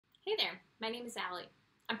Hey there, my name is Allie.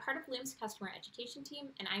 I'm part of Loom's customer education team,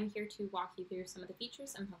 and I'm here to walk you through some of the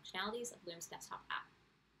features and functionalities of Loom's desktop app.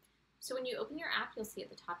 So when you open your app, you'll see at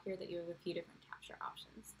the top here that you have a few different capture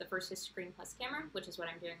options. The first is screen plus camera, which is what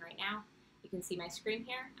I'm doing right now. You can see my screen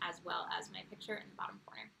here, as well as my picture in the bottom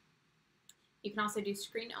corner. You can also do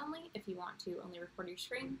screen only if you want to only record your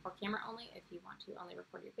screen, or camera only if you want to only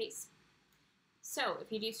record your face. So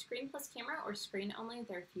if you do screen plus camera or screen only,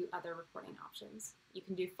 there are a few other recording options. You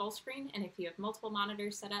can do full screen, and if you have multiple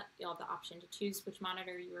monitors set up, you'll have the option to choose which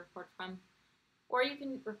monitor you record from. Or you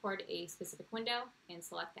can record a specific window and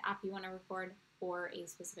select the app you want to record, or a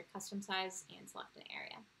specific custom size and select an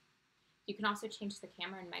area. You can also change the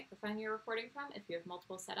camera and microphone you're recording from if you have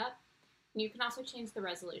multiple set up. And you can also change the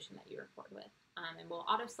resolution that you record with. And we'll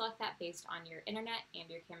auto-select that based on your internet and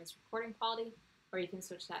your camera's recording quality, or you can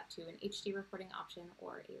switch that to an HD recording option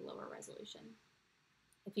or a lower resolution.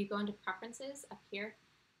 If you go into Preferences up here,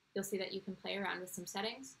 you'll see that you can play around with some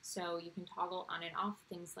settings, so you can toggle on and off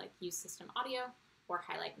things like use system audio or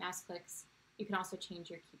highlight mouse clicks. You can also change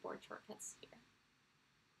your keyboard shortcuts here.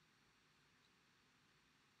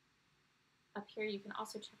 Up here you can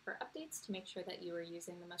also check for updates to make sure that you are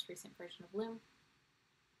using the most recent version of Loom,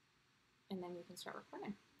 and then you can start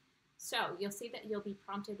recording. So you'll see that you'll be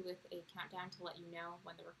prompted with a countdown to let you know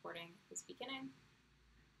when the recording is beginning.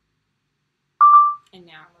 And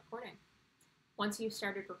now I'm recording. Once you've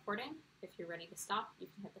started recording, if you're ready to stop, you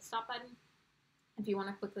can hit the stop button. If you want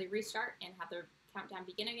to quickly restart and have the countdown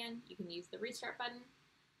begin again, you can use the restart button.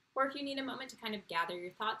 Or if you need a moment to kind of gather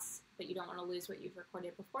your thoughts, but you don't want to lose what you've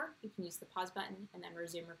recorded before, you can use the pause button and then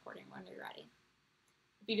resume recording when you're ready.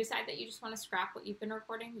 If you decide that you just want to scrap what you've been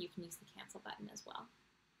recording, you can use the cancel button as well.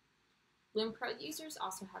 Loom Pro users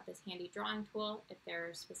also have this handy drawing tool if there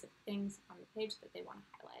are specific things on the page that they want to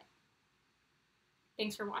highlight.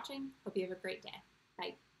 Thanks for watching. Hope you have a great day.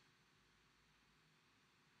 Bye.